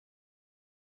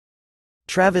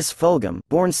Travis Fulgham,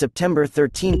 born September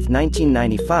 13,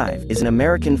 1995, is an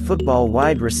American football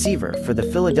wide receiver for the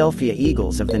Philadelphia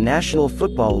Eagles of the National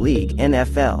Football League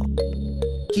 (NFL).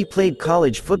 He played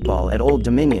college football at Old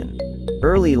Dominion.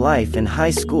 Early life and high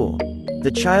school.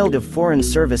 The child of Foreign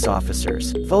Service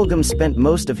officers, Fulgham spent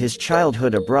most of his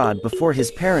childhood abroad before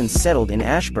his parents settled in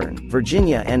Ashburn,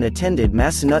 Virginia, and attended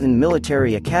Massanutten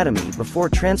Military Academy before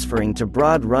transferring to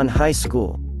Broad Run High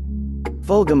School.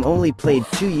 Fulgham only played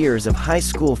 2 years of high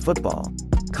school football.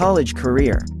 College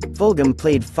career. Fulgham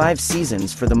played 5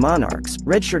 seasons for the Monarchs,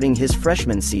 redshirting his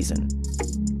freshman season.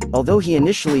 Although he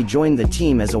initially joined the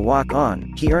team as a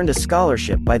walk-on, he earned a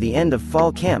scholarship by the end of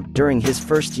fall camp during his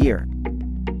first year.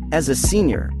 As a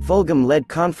senior, Fulgham led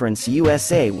Conference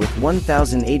USA with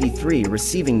 1,083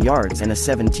 receiving yards and a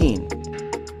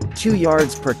 17.2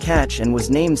 yards per catch and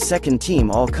was named second-team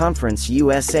All-Conference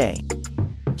USA.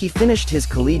 He finished his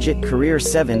collegiate career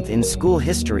 7th in school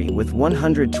history with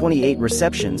 128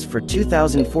 receptions for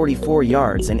 2,044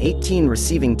 yards and 18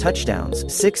 receiving touchdowns,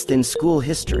 6th in school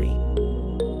history.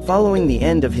 Following the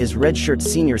end of his redshirt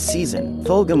senior season,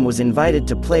 Fulgham was invited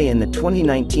to play in the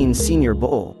 2019 Senior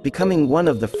Bowl, becoming one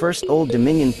of the first Old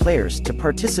Dominion players to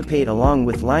participate along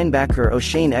with linebacker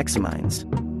O'Shane Examines.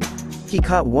 He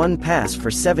caught 1 pass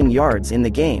for 7 yards in the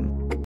game,